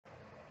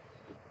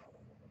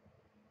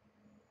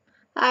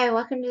Hi,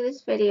 welcome to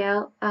this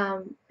video.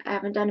 I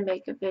haven't done a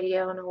makeup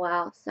video in a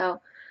while,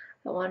 so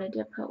I wanted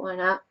to put one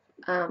up.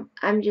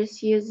 I'm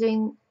just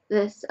using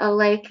this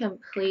Olay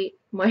Complete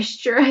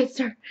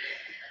Moisturizer.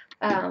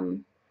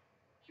 Um,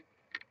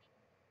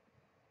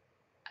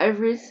 I've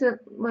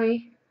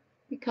recently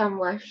become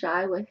less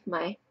shy with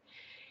my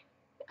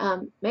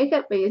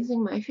makeup by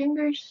using my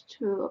fingers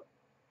to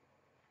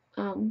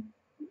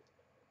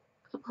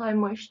apply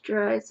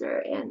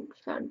moisturizer and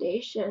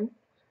foundation.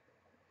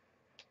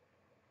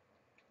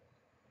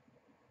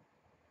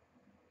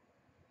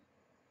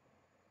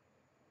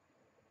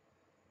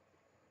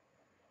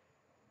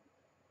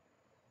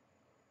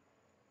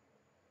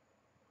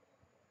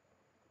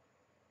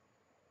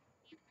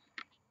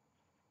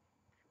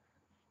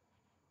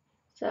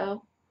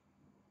 So,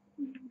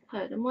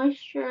 apply the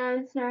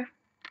moisturizer.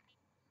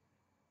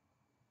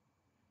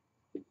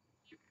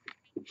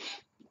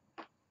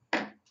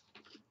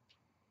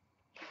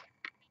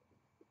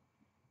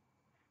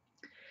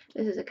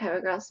 This is a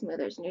CoverGirl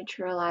Smoothers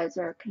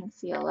Neutralizer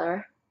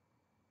Concealer.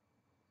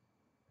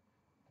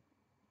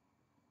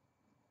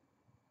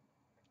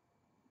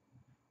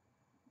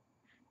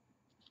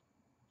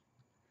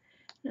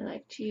 I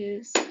like to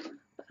use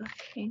both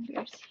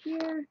fingers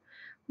here.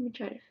 Let me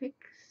try to fix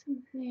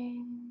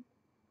something.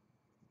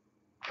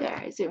 There,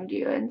 I zoomed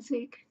you in so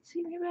you can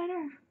see me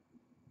better.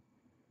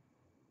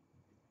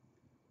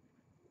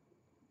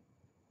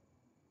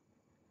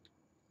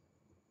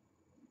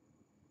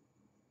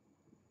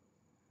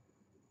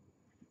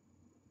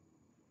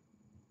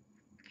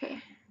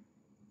 Okay.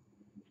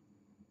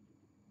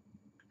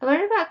 I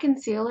learned about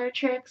concealer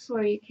tricks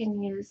where you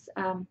can use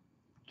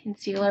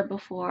concealer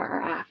before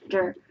or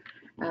after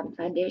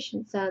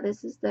foundation. So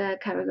this is the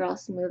CoverGirl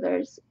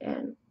Smoothers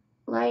in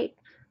Light.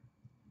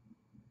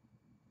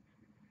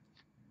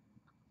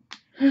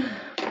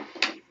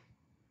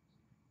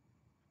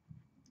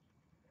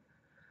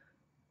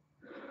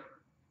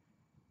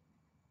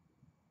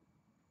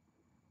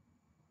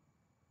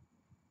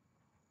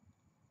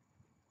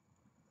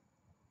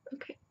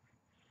 Okay.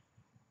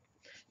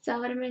 So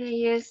what I'm going to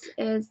use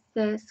is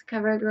this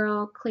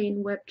CoverGirl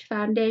Clean Whipped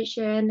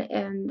Foundation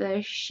in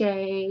the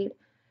shade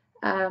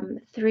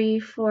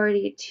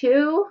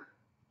 342.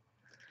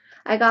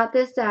 I got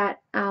this at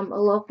a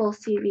local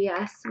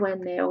CVS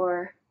when they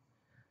were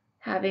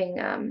having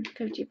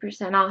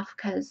 50% off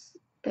because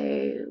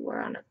they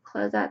were on a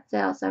closeout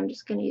sale. So I'm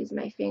just going to use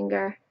my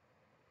finger.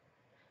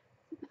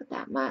 Not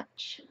that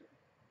much.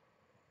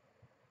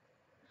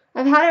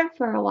 I've had it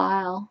for a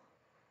while,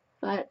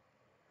 but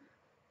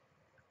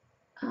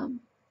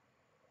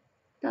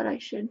thought I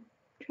should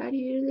try to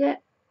use it.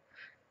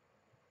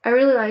 I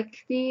really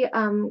like the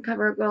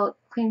CoverGirl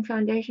Clean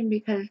Foundation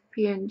because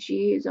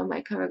P&G is on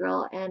my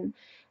CoverGirl and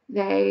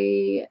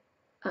they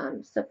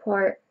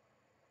support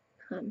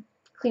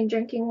clean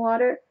drinking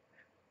water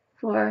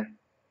for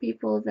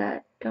people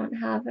that don't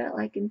have it,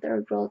 like in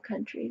third world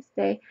countries.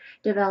 They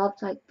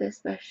developed like this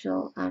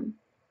special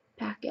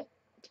packet.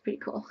 It's pretty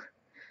cool.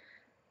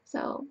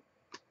 So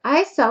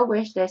I so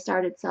wish they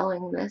started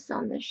selling this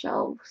on the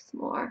shelves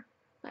more.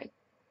 Like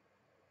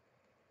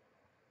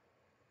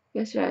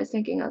yesterday I was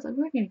thinking, I was like,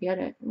 where can I get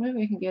it?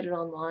 Maybe I can get it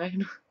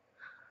online.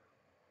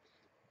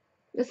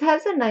 This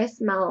has a nice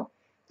smell.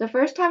 The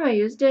first time I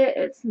used it,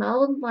 it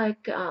smelled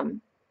like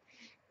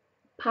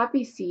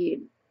poppy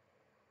seed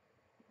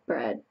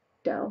bread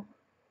dough.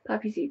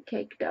 Poppy seed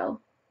cake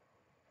dough.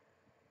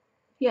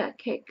 Yeah,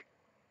 cake.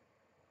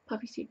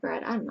 Poppy seed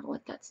bread. I don't know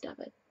what that stuff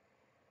is.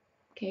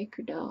 Cake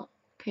or dough.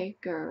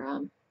 Cake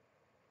or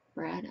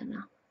bread. I don't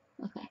know.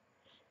 Okay.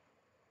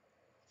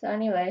 So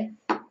anyway,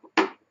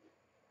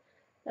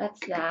 that's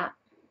that.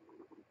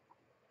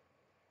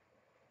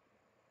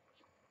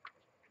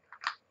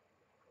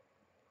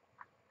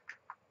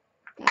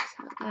 That's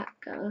how that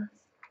goes.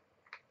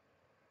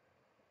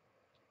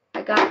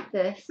 I got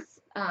this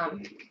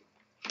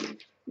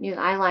new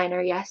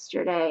eyeliner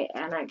yesterday,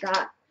 and I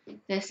got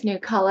this new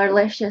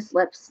Colorlicious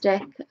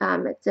lipstick.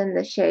 It's in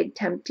the shade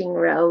Tempting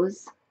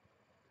Rose.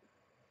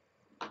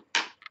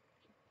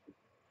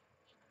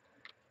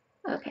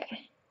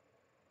 Okay.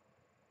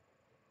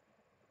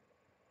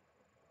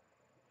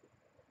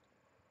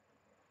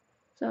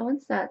 So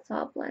once that's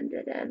all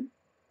blended in,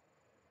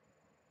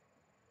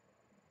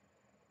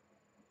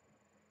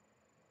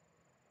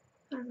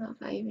 I don't know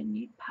if I even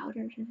need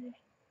powder today.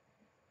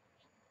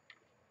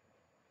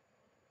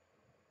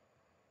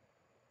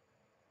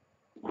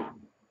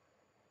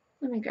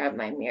 Let me grab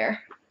my mirror.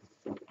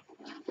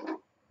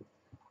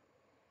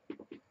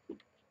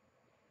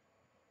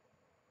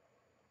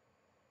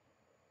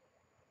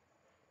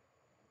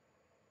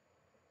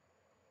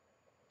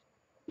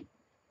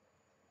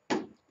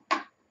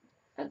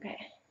 Okay,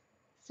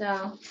 so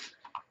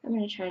I'm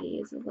going to try to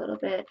use a little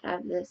bit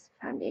of this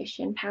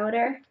foundation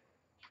powder.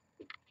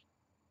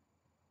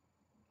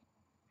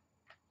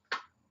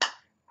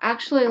 I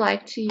actually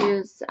like to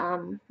use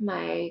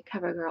my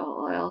CoverGirl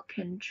Oil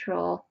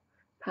Control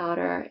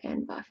powder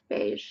in Buff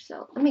Beige,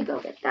 so let me go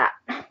get that.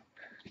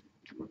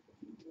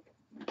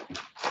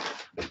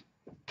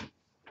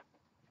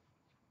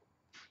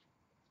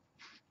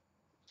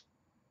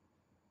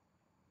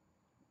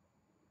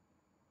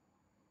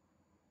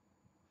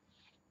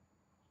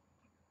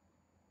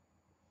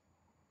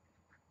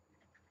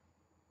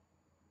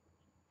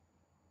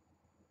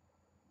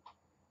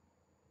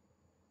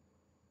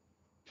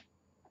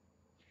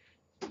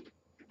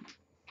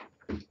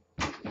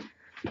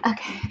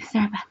 Okay,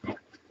 sorry about that.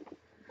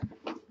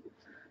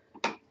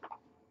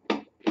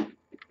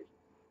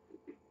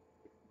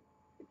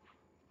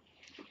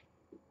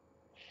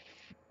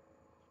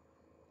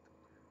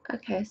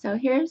 Okay, so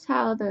here's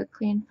how the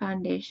clean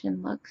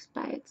foundation looks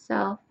by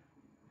itself.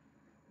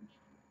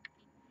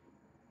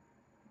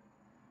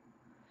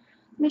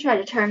 Let me try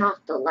to turn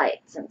off the light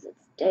since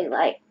it's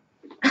daylight.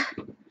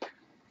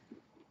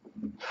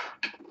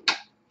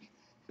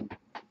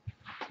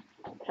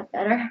 That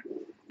better?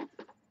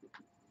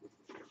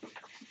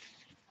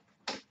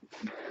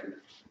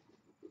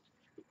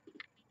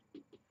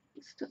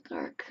 It's still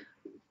dark.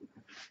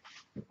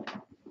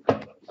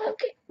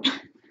 Okay.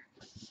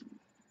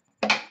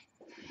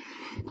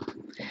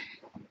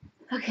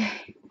 Okay.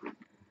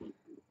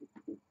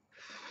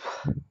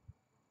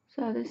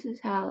 So this is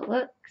how it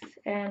looks,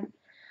 and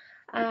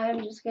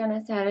I'm just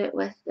gonna set it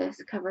with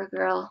this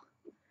CoverGirl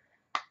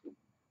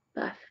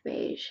Buff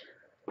Beige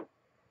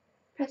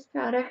pressed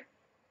powder.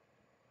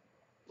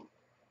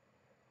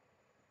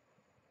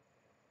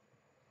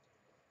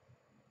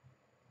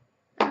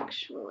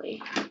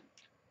 Actually,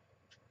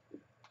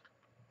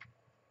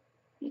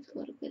 needs a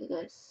little bit of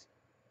this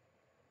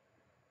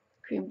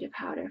cream to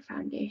powder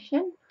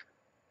foundation.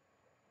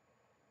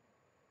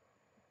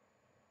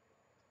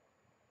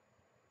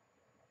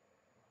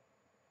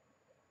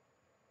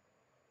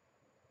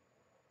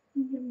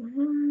 Under my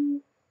eye.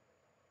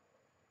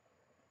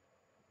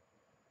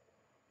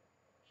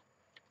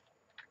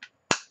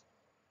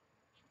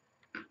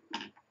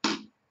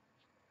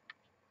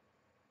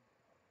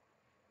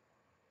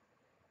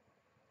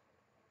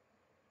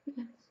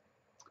 Yes.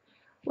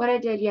 What I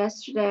did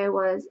yesterday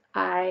was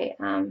I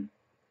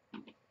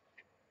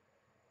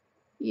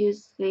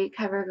used the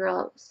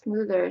CoverGirl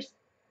Smoothers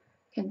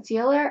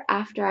concealer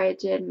after I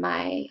did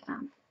my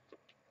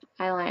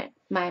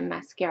my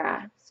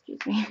mascara. Excuse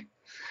me.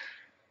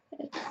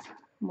 It's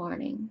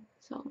morning,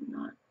 so I'm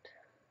not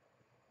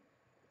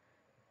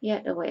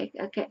yet awake.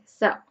 Okay,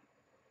 so I'm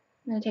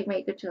gonna take my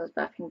ecotools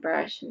buffing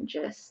brush and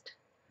just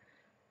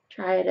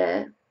try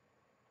to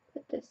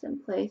put this in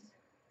place.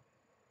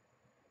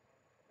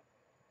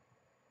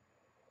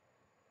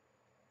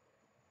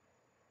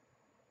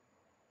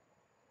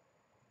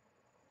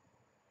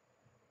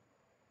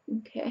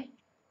 Okay.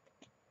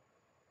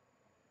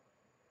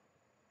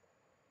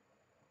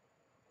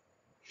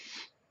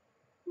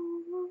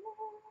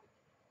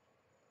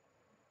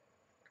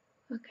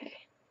 Okay.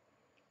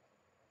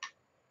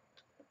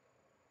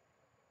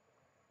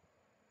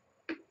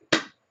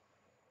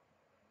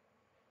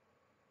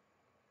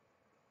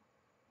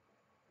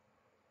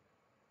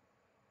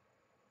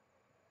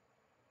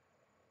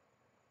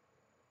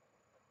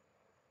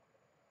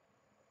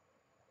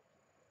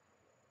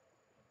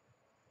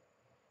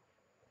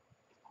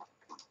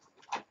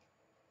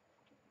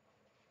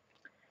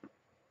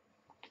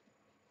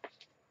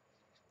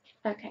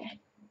 Okay.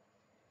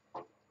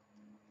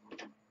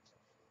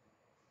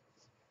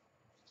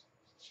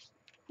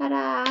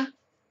 Ta-da!